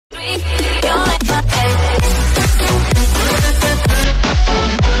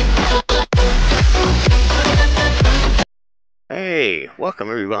Welcome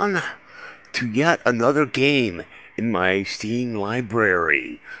everyone to yet another game in my Steam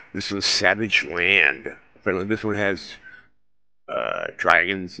library. This was Savage Land. Apparently this one has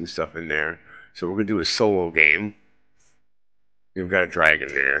dragons and stuff in there. So we're gonna do a solo game. We've got a dragon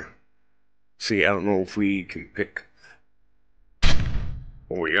here. See, I don't know if we can pick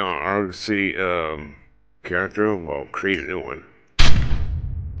what we are. Let's see, character. Well, create a new one.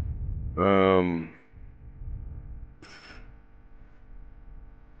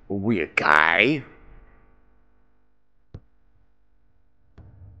 Are we a guy?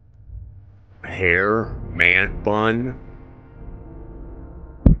 Hair, man bun.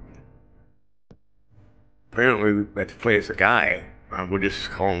 Apparently we have to play as a guy. We'll just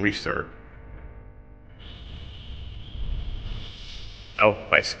call him Restart. Oh,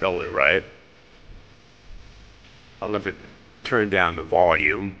 I spelled it right. I'll have to turn down the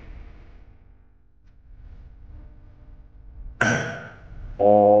volume.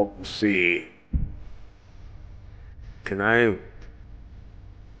 Oh, see. Can I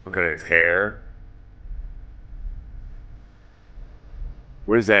look at his hair?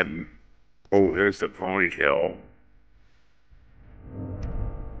 Where's that? Oh, there's the ponytail.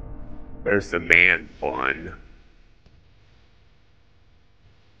 There's the man bun.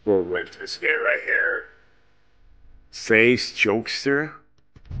 We'll lift this guy right here. Face jokester.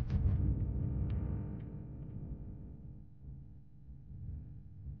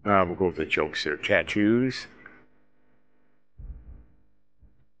 We'll go with the jokester. Tattoos.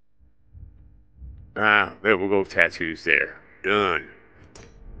 There we'll go with tattoos there. Done.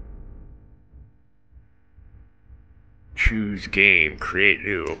 Choose game. Create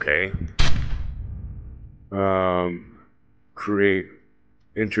new, okay. Create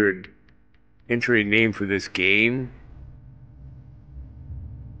enter a name for this game.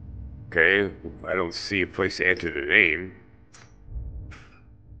 Okay, I don't see a place to enter the name.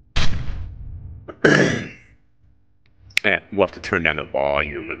 We'll have to turn down the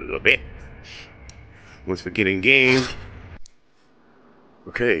volume a little bit. Once we get in game.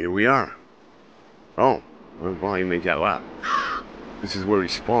 Okay, here we are. Oh, the volume made that loud. This is where we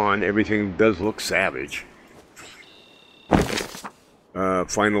spawn. Everything does look savage.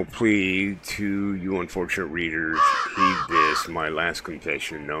 Final plea to you unfortunate readers. Heed this, my last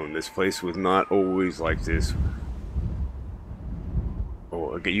confession known. This place was not always like this.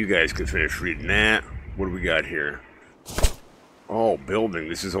 Oh, okay, you guys can finish reading that. What do we got here? Oh, building.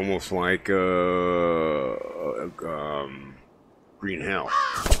 This is almost like, Green Hell.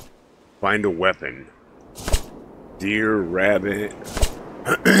 Find a weapon. Deer, rabbit,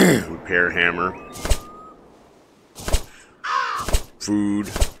 repair hammer. Food.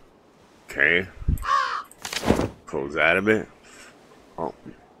 Okay. Close that a bit. Oh,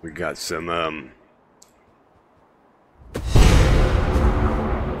 we got some,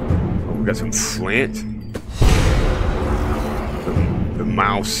 we got some flint. The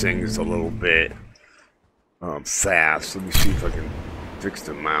mouse sings a little bit fast. Let me see if I can fix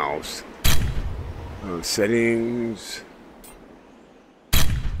the mouse. Settings.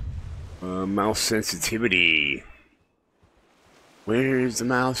 Mouse sensitivity. Where's the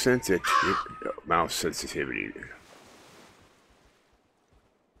mouse sensitivity? Mouse sensitivity.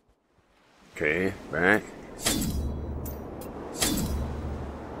 Okay, back.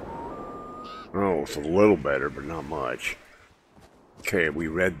 Oh, it's a little better, but not much. Okay, we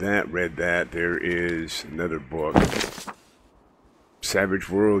read that. There is another book. Savage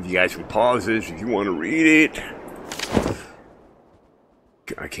World. You guys can pause this if you want to read it.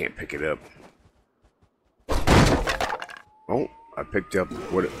 I can't pick it up. Oh, I picked up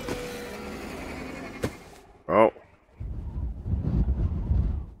what it... Oh.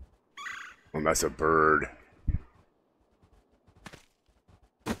 Oh, that's a bird.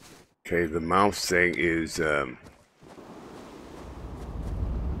 Okay, the mouse thing is,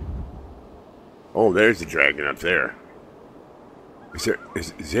 oh, there's the dragon up there. Is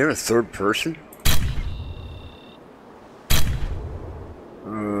there a third person?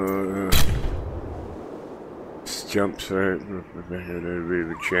 Jump start,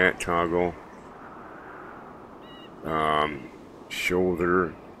 chat toggle.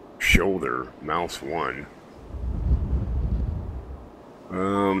 Shoulder, mouse 1.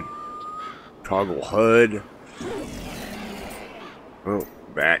 Toggle HUD. Oh,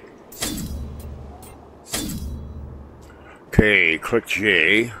 back. Okay, click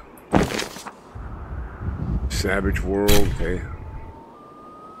J. Savage World, okay.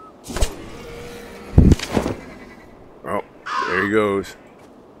 Oh, there he goes.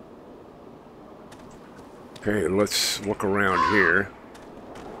 Okay, let's look around here.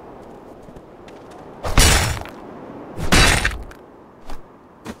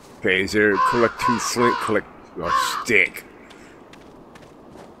 Okay, is there collect 2 flint, collect a stick.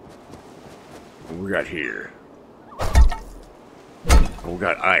 What we got here? Oh, we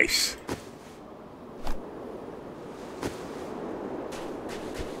got ice.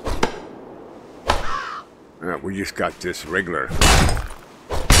 We just got this regular.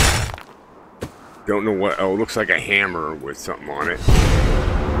 Don't know what. Oh, it looks like a hammer with something on it.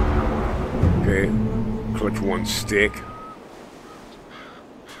 Okay, collect 1 stick.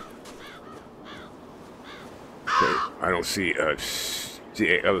 Okay, I don't see a.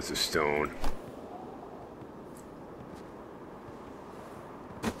 Oh, it's a stone.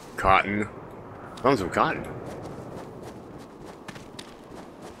 Cotton. Found some cotton.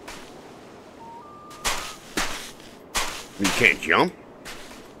 You can't jump?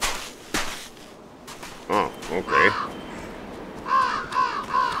 Oh, okay.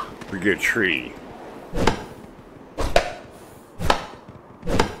 We get a tree.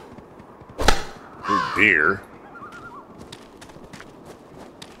 Good deer.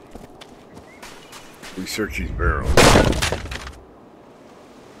 We search these barrels.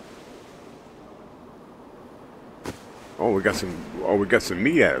 Oh, we got some. Oh, we got some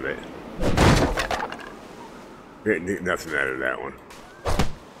meat out of it. Get nothing out of that one.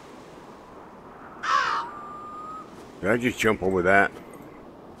 Did I just jump over that?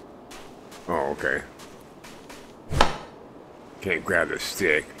 Oh, okay. Can't grab the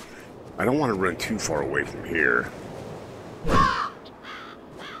stick. I don't want to run too far away from here.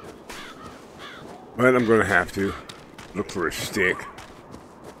 But I'm going to have to look for a stick.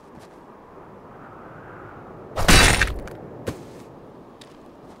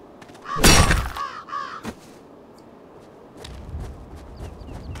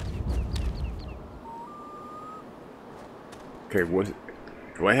 Okay, what?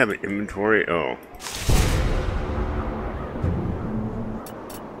 Do I have an inventory? Oh.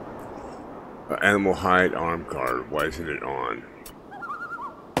 Animal hide arm guard. Why isn't it on?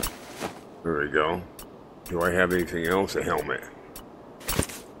 There we go. Do I have anything else? A helmet.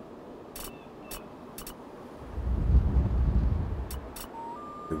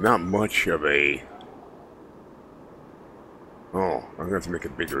 There's not much of a... Oh, I'm gonna have to make a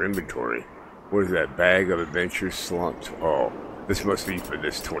bigger inventory. What is that? Bag of adventure slots? Oh, this must be for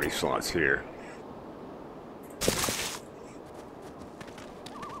this 20 slots here.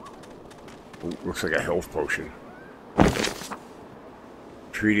 Ooh, looks like a health potion.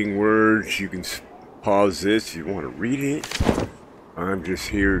 Treating words. You can pause this if you want to read it. I'm just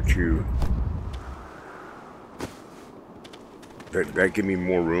here to... That give me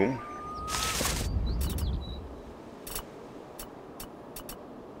more room?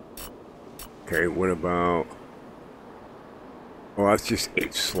 Okay, what about... Oh, that's just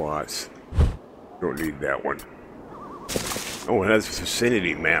 8 slots. Don't need that one. Oh, it has a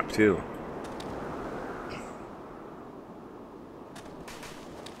vicinity map, too.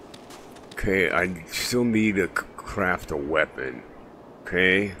 Okay, I still need to craft a weapon.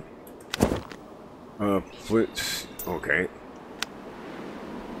 Okay. Flints. Okay.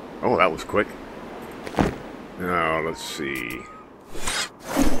 Oh, that was quick. Now, let's see.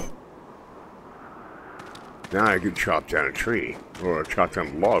 Now I can chop down a tree. Or chop down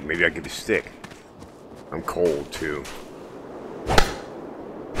a log. Maybe I get a stick. I'm cold, too.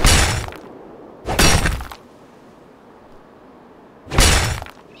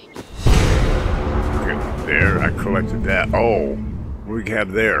 Okay, there. I collected that. Oh, what do we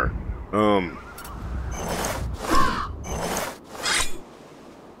have there?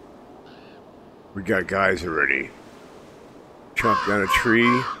 We got guys already. Chop down a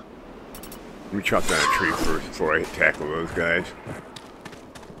tree. Let me chop down a tree first before I tackle those guys.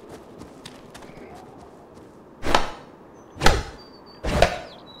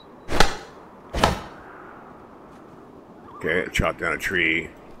 Okay, I chopped down a tree.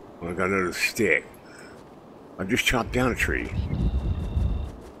 Well, I got another stick. I just chopped down a tree.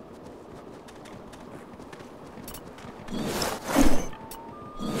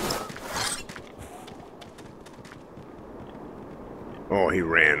 Oh, he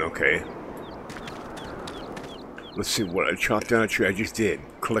ran, okay. Let's see what I chopped down a tree. I just did.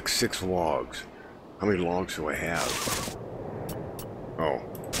 Collect 6 logs. How many logs do I have? Oh.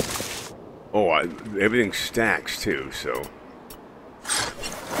 Oh, everything stacks too, so.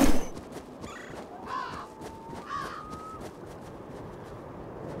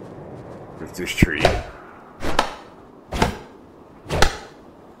 There's this tree.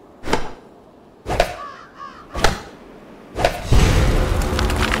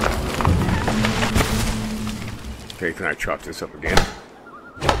 Okay, can I chop this up again?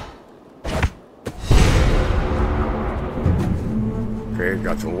 Okay,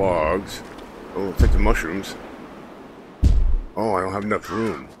 got the logs. Oh, let's take the mushrooms. Oh, I don't have enough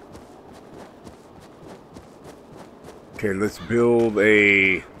room. Okay, let's build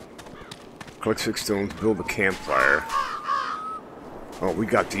a... Collect 6 stones, build a campfire. Oh, we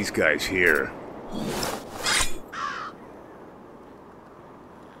got these guys here.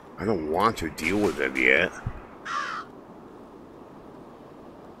 I don't want to deal with them yet.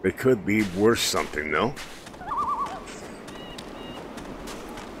 They could be worth something, though.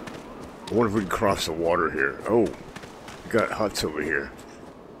 I wonder if we can cross the water here. Oh, we got huts over here.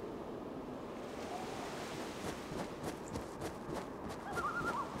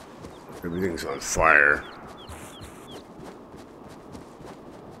 Everything's on fire.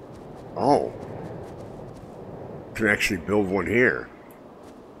 Oh. Can actually build one here.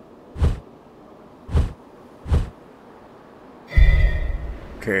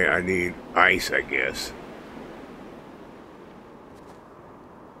 Okay, I need ice, I guess.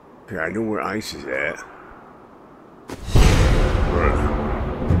 Okay, I know where ice is at.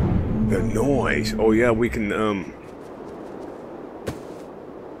 The noise. Oh yeah, we can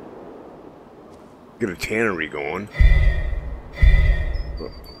get a tannery going.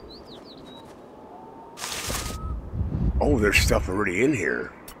 Oh, there's stuff already in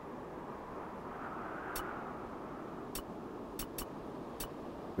here.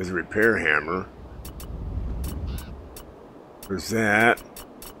 There's a repair hammer. There's that.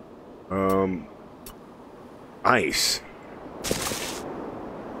 Ice.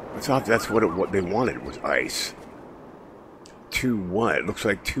 I thought that's what they wanted was ice. 2 what? It looks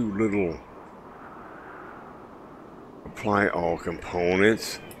like 2 little... Apply all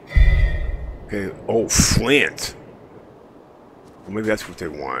components. Okay, oh, flint. Well, maybe that's what they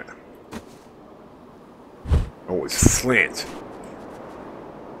want. Oh, it's flint.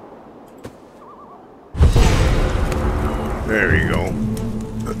 There you go.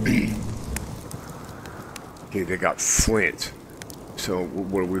 Okay, they got flint. So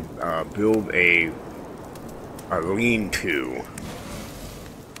where we build a lean-to.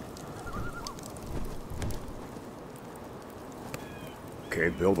 Okay,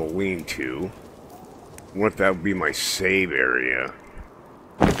 build a lean-to. What if that would be my save area?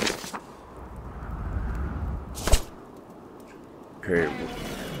 Okay.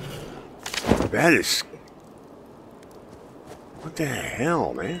 That is... What the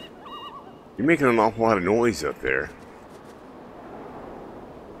hell, man? You're making an awful lot of noise up there.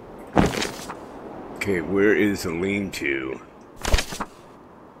 Okay, where is the lean-to?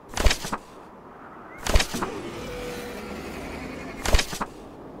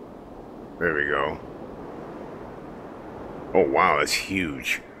 There we go. Oh wow, that's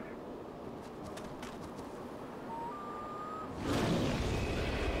huge.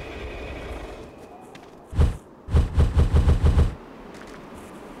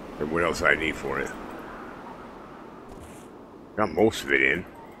 And what else I need for it? Got most of it in.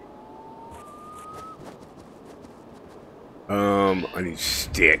 I need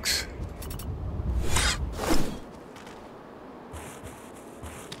sticks.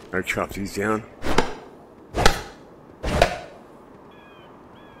 Can I chop these down?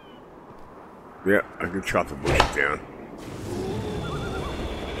 Yeah, I can chop the bushes down.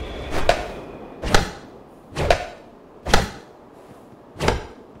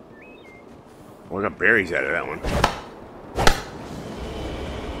 Oh, I got berries out of that one.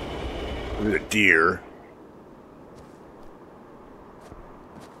 There's a deer.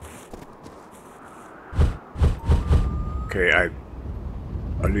 Okay, I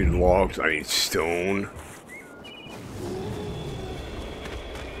need logs, I need stone.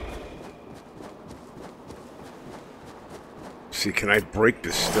 See, can I break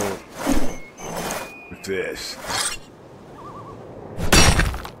the stone with this?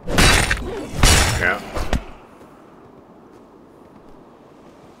 Yeah.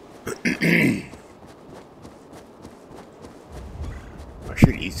 I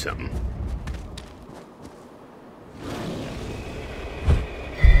should eat something.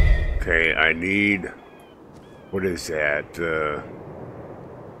 Okay, I need... What is that?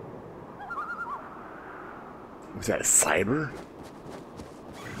 Was that fiber?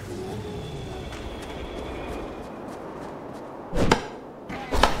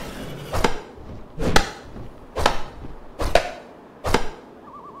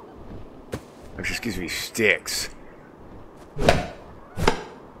 That just gives me sticks.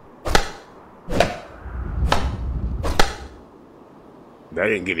 That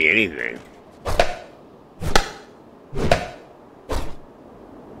didn't give me anything.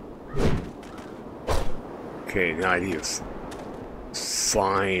 Okay, now I need to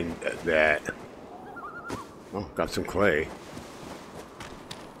find that. Oh, got some clay.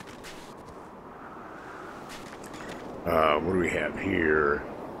 What do we have here?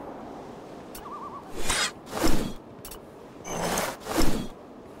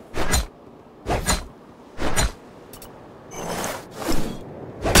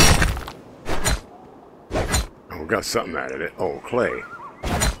 Oh, we got something out of it. Oh, clay.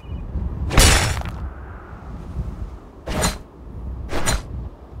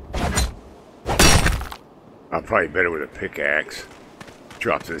 I'm probably better with a pickaxe.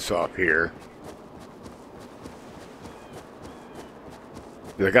 Drop this off here.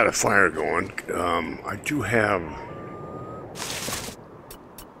 I got a fire going. I do have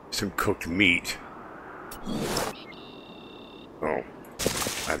some cooked meat. Oh,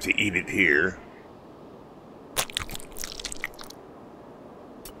 I have to eat it here.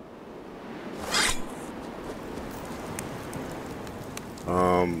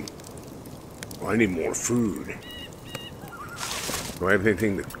 I need more food. Do I have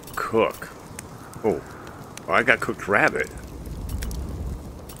anything to cook? Oh, I got cooked rabbit.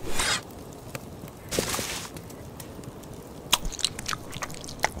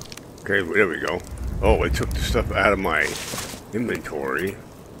 Okay, there we go. Oh, I took the stuff out of my inventory.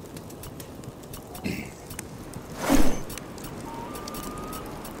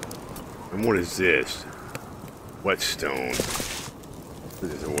 And what is this? Whetstone.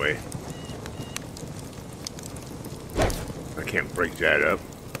 Put this away. I can't break that up.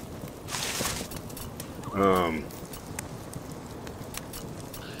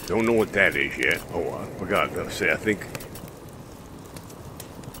 Don't know what that is yet. Oh, I forgot to say, I think...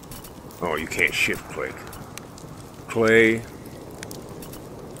 Oh, you can't shift click. Clay.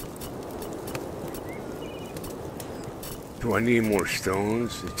 Do I need more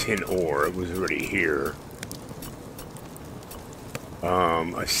stones? The tin ore, it was already here.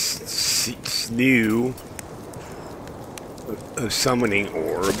 A summoning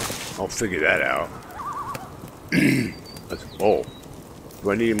orb. I'll figure that out. Oh,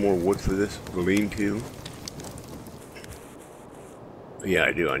 do I need more wood for this? Lean-to? Yeah,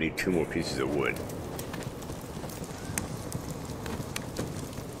 I do. I need 2 more pieces of wood.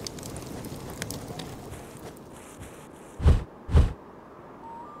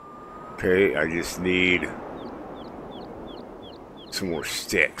 Okay, I just need some more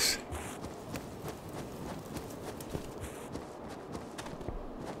sticks.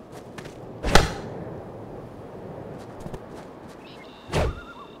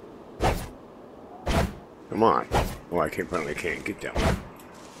 Come on. Oh, I apparently can't get that one.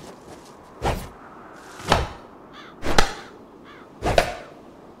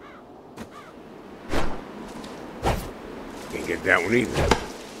 Can't get that one either.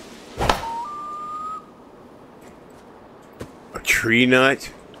 A tree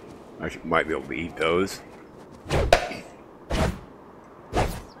nut? I might be able to eat those.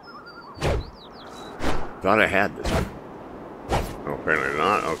 Thought I had this one. Oh, apparently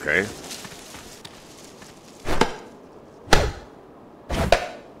not. Okay.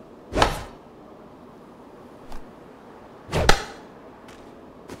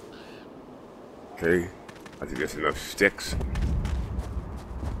 Okay, I think that's enough sticks.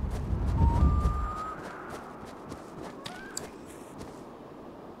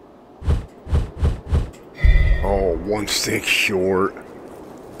 Oh, 1 stick short.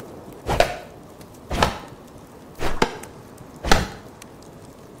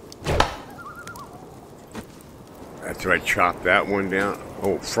 After I chop that one down.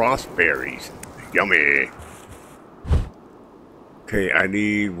 Oh, frost berries. Yummy. Okay, I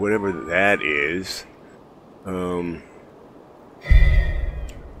need whatever that is. Oh,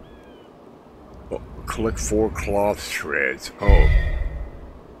 collect 4 cloth shreds. Oh,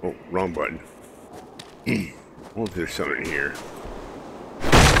 wrong button. I wonder if there's something here.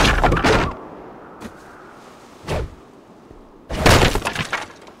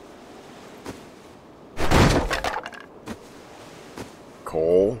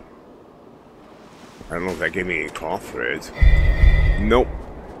 Coal. I don't know if that gave me any cloth threads. Nope.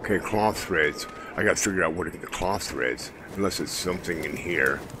 Okay, cloth threads. I gotta figure out where to get the cloth threads. Unless it's something in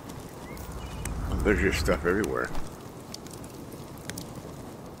here. Oh, there's just stuff everywhere.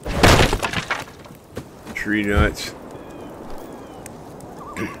 Tree nuts.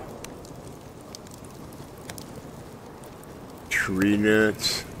 Tree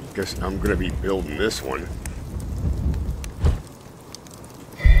nuts. Guess I'm gonna be building this one.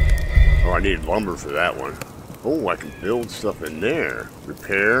 Oh, I need lumber for that one. Oh, I can build stuff in there.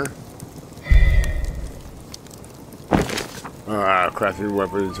 Repair. Crafting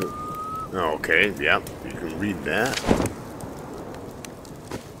weapons. Oh, okay, yep. You can read that.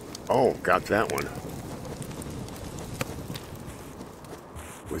 Oh, got that one.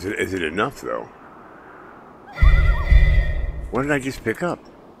 Is it enough though? What did I just pick up?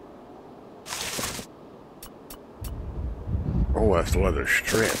 Oh, that's leather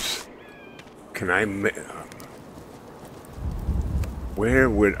strips. Can I where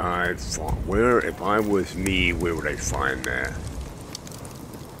would I find, if I was me, where would I find that?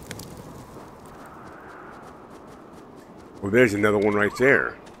 Well, there's another one right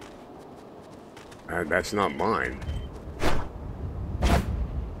there. That's not mine.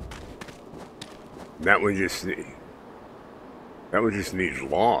 That one just needs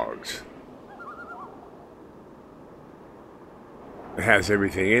logs. It has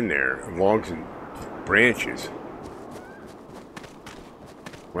everything in there, logs and branches.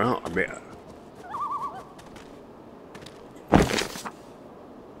 Well, I mean,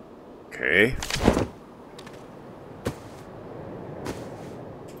 okay.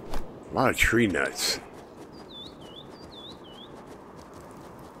 A lot of tree nuts.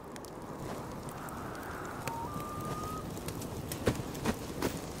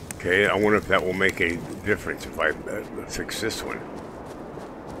 Okay, I wonder if that will make a difference if I fix this one.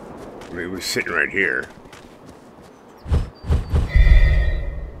 I mean, it was sitting right here.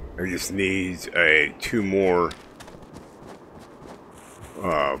 It just needs two more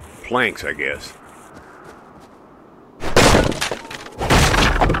planks, I guess.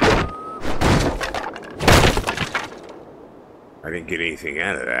 I didn't get anything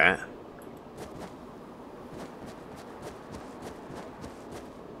out of that.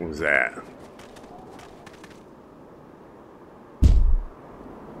 What was that?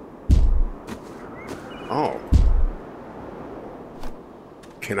 Oh.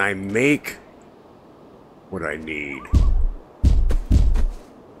 Can I make what I need?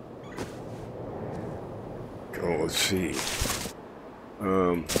 Oh, let's see.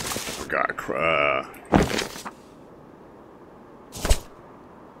 Forgot.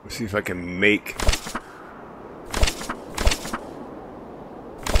 Let's see if I can make.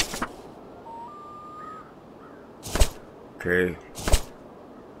 Okay.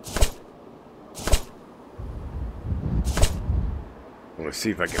 I want to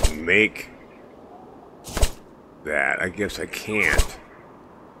see if I can make that. I guess I can't.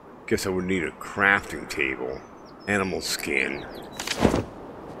 Guess I would need a crafting table. Animal skin.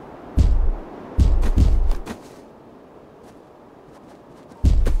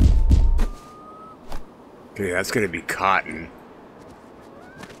 Okay, that's going to be cotton.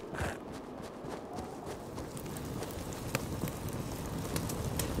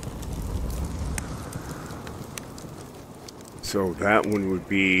 So that one would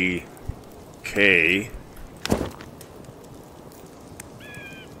be K.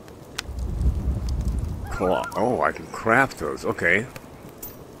 Oh, I can craft those. Okay.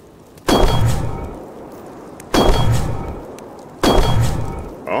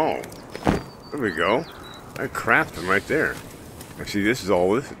 Oh, there we go. I craft them right there. See, this is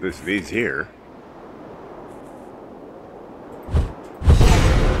all this needs here.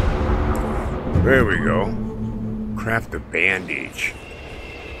 There we go. Craft a bandage.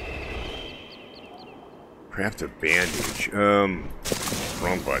 Craft a bandage.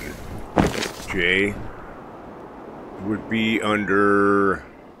 Wrong button. J would be under.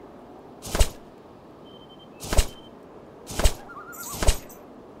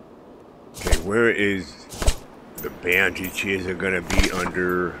 Okay, where is the bandage? Is it gonna be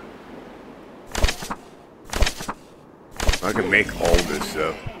under? I can make all this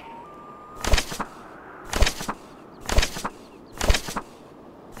stuff.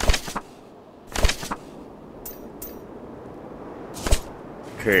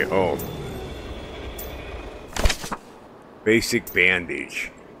 Okay, oh. Basic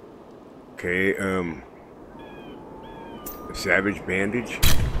bandage. Okay, a savage bandage.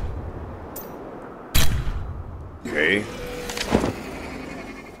 Okay.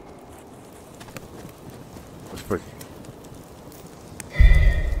 Let's put.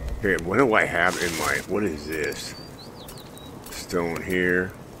 Okay, what do I have in my. What is this? Stone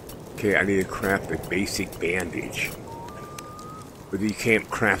here. Okay, I need to craft a basic bandage. But you can't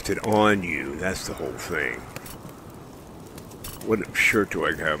craft it on you. That's the whole thing. What shirt do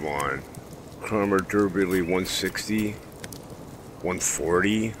I have on? Armor durability 160,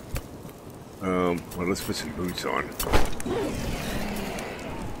 140. Well, let's put some boots on.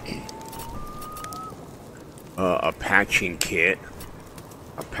 A patching kit.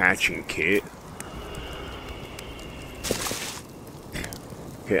 A patching kit.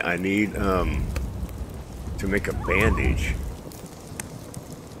 Okay, I need to make a bandage.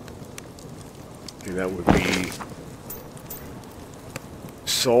 Okay, that would be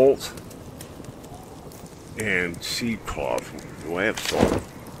salt and seed cloth. Do I have salt?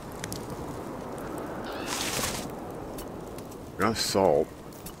 got salt,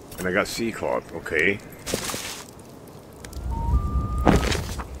 and I got sea cloth. Okay.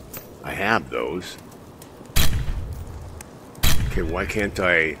 I have those. Okay, why can't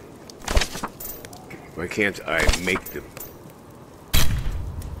I make them?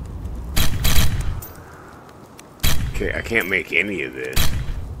 Okay, I can't make any of this.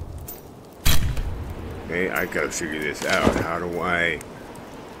 Okay, I gotta figure this out. How do I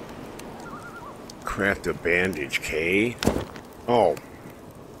craft a bandage, K? Oh,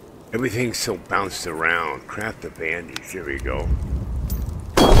 everything's so bounced around. Craft a bandage, there we go.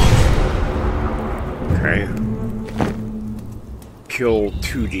 Okay. Kill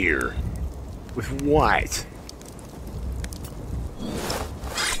 2 deer. With what?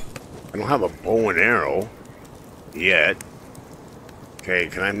 I don't have a bow and arrow yet. Okay,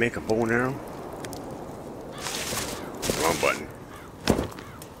 can I make a bow and arrow? Wrong button.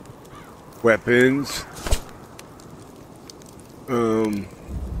 Weapons.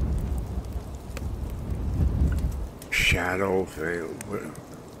 Shadow thing.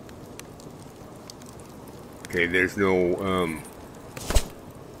 Okay, there's no,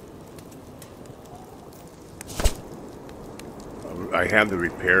 I have the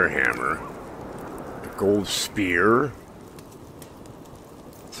repair hammer. The gold spear.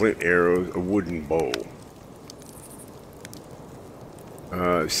 Flint arrows, a wooden bow.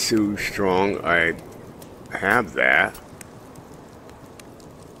 Sue Strong, I have that.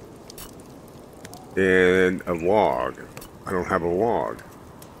 And a log. I don't have a log.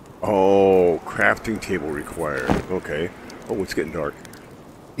 Oh, crafting table required. Okay. Oh, it's getting dark.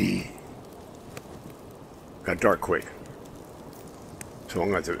 Got dark quick. So I'm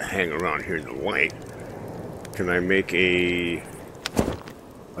going to have to hang around here in the light. Can I make a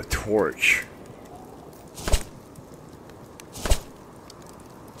torch?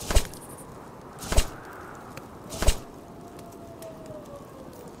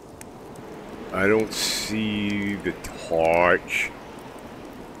 I don't see the torch.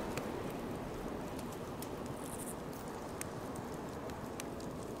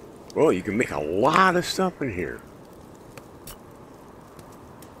 Well, you can make a lot of stuff in here.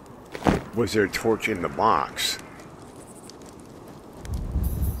 Was there a torch in the box?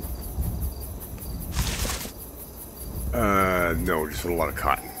 No, just a lot of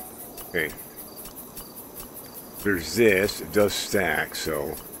cotton. Okay. There's this. It does stack,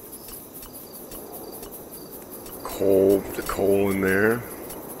 so... Coal, the coal in there.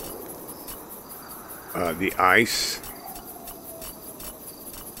 The ice.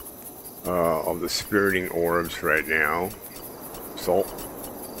 Of the spiriting orbs right now. Salt.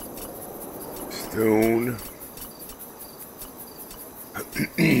 Stone.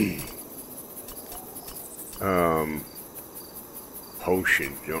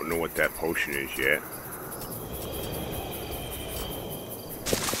 Potion. Don't know what that potion is yet.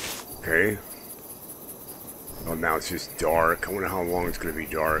 Okay. Oh, now it's just dark. I wonder how long it's going to be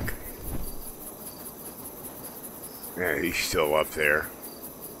dark. Yeah, he's still up there.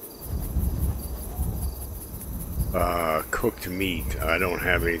 Cooked meat. I don't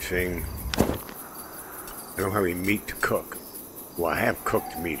have anything. I don't have any meat to cook. Well, I have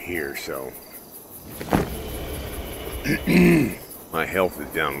cooked meat here, so... My health is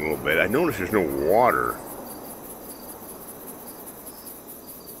down a little bit. I notice there's no water.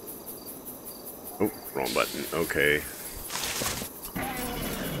 Oh, wrong button. Okay.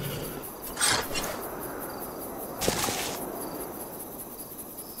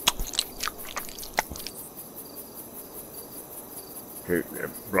 Okay, I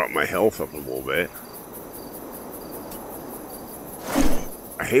brought my health up a little bit.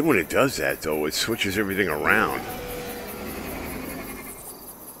 I hate when it does that, though. It switches everything around.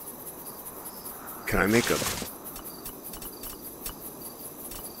 Can I make a...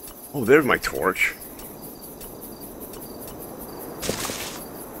 Oh, there's my torch.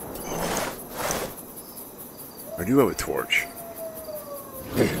 I do have a torch.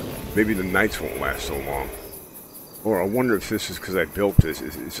 Maybe the nights won't last so long. Or I wonder if this is because I built this.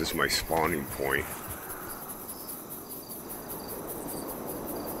 Is this my spawning point?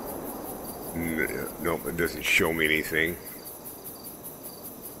 Nope, it doesn't show me anything.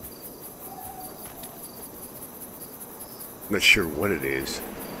 Not sure what it is.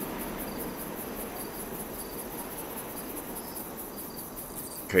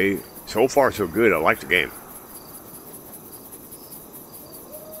 Okay, so far so good. I like the game.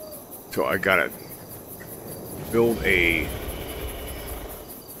 So I gotta build a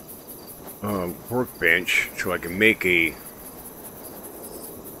workbench so I can make a...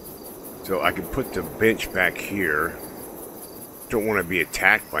 So I can put the bench back here. Don't want to be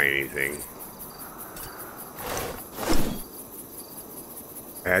attacked by anything.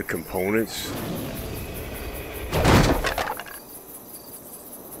 Add components.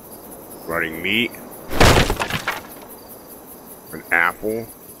 Rotting meat. An apple.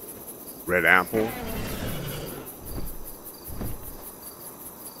 Red apple.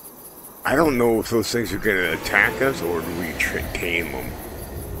 I don't know if those things are going to attack us or do we tame them.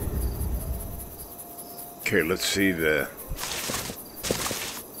 Okay, let's see the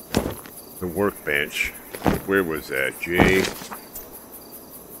workbench. Where was that? J.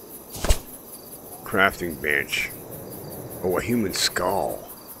 Crafting bench. Oh, a human skull.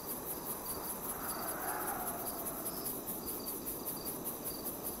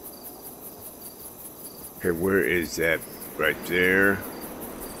 Okay, where is that? Right there.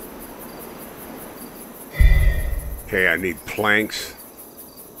 Okay, I need planks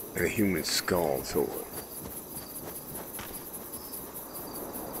and a human skull. So,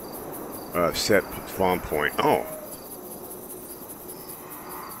 set spawn point. Oh.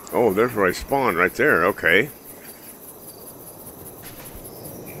 Oh, there's where I spawned, right there. Okay.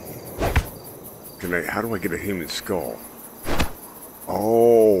 How do I get a human skull?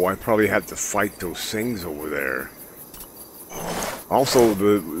 Oh, I probably have to fight those things over there. Also,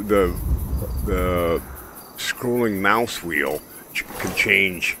 the scrolling mouse wheel can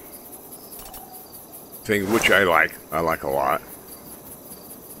change things, which I like. I like a lot.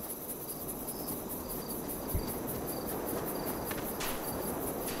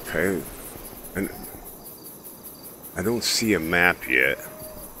 Okay, and I don't see a map yet.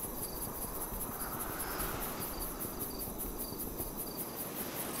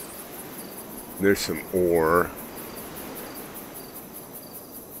 There's some ore.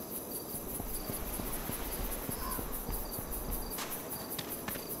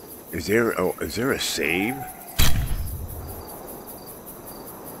 Is there a save?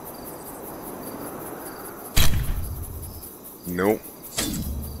 Nope.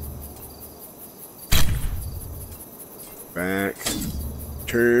 Back.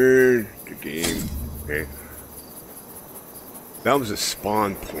 Turn the game. Okay. That was a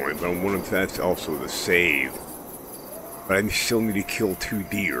spawn point, but I wonder if that's also the save. But I still need to kill 2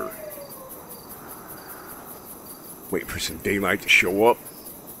 deer. Wait for some daylight to show up.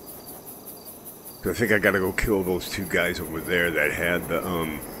 I think I gotta go kill those 2 guys over there that had the,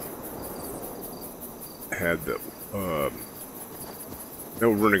 they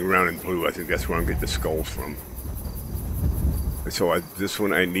were running around in blue. I think that's where I'm getting the skulls from. And so this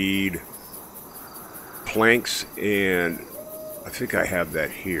one I need planks, and I think I have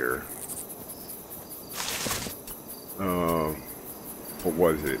that here. What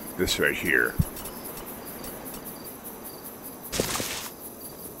was it? This right here.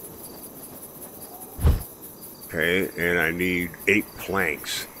 Okay, and I need 8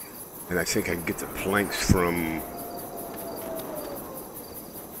 planks. And I think I can get the planks from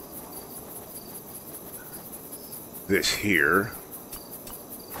this here.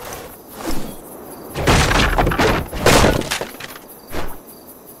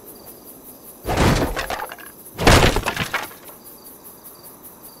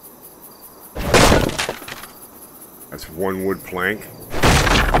 That's 1 wood plank.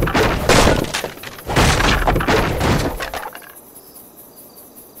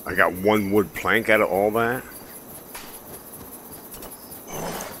 I got 1 wood plank out of all that.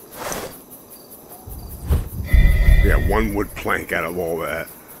 Yeah, 1 wood plank out of all that.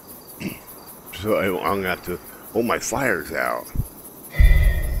 So I'm gonna have to. Oh, my fire's out.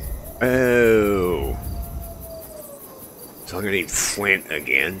 Oh. So I'm gonna need flint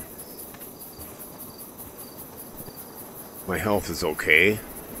again. My health is okay.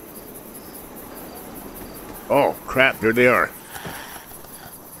 Oh, crap, there they are.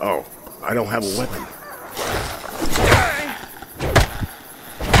 Oh, I don't have a weapon.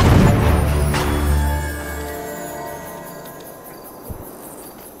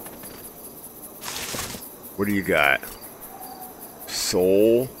 What do you got?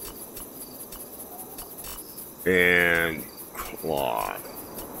 Soul and cloth.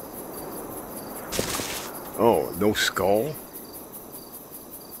 Oh, no skull?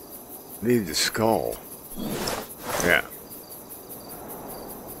 Need the skull. Yeah.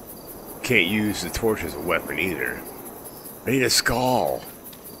 Can't use the torch as a weapon either. I need a skull.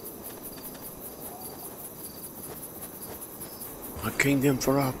 I came in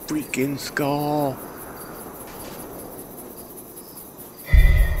for a freaking skull.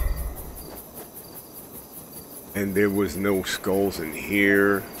 And there was no skulls in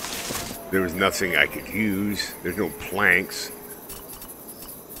here. There was nothing I could use. There's no planks.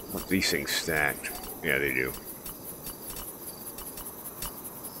 What, these things stacked? Yeah, they do.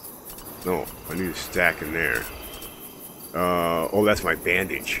 No, I need a stack in there. Oh, that's my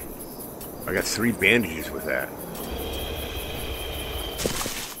bandage. I got 3 bandages with that.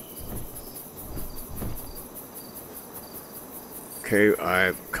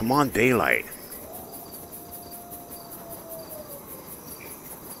 Okay, come on, daylight.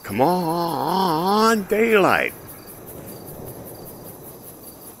 Come on, daylight.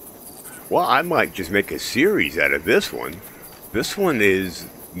 Well, I might just make a series out of this one. This one is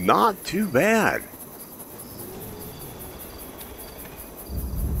not too bad.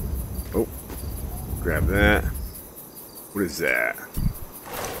 Oh, grab that. What is that?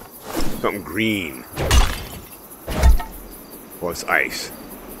 Something green. Well, it's ice.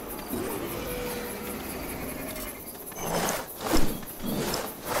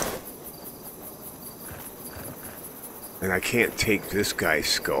 And I can't take this guy's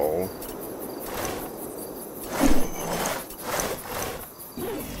skull.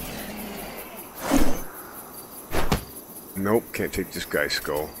 Nope, can't take this guy's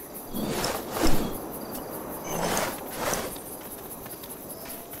skull.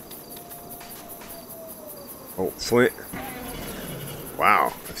 Oh, flint.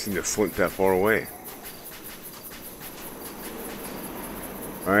 Wow, I've seen the flint that far away.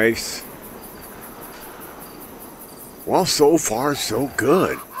 Nice. Well, so far, so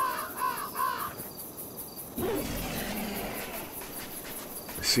good.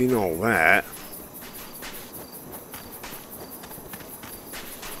 I've seen all that.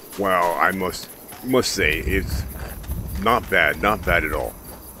 Well, I must say, it's not bad at all.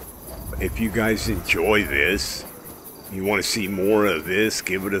 If you guys enjoy this, you want to see more of this,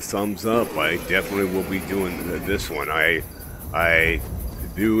 give it a thumbs up. I definitely will be doing this one. I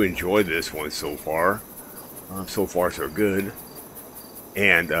do enjoy this one so far. So far, so good.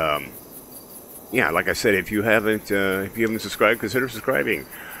 And yeah, like I said, if you haven't subscribed, consider subscribing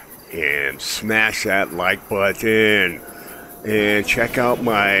and smash that like button. And check out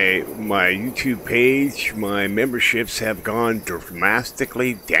my YouTube page. My memberships have gone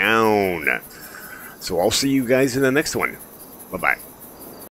drastically down. So I'll see you guys in the next one. Bye-bye.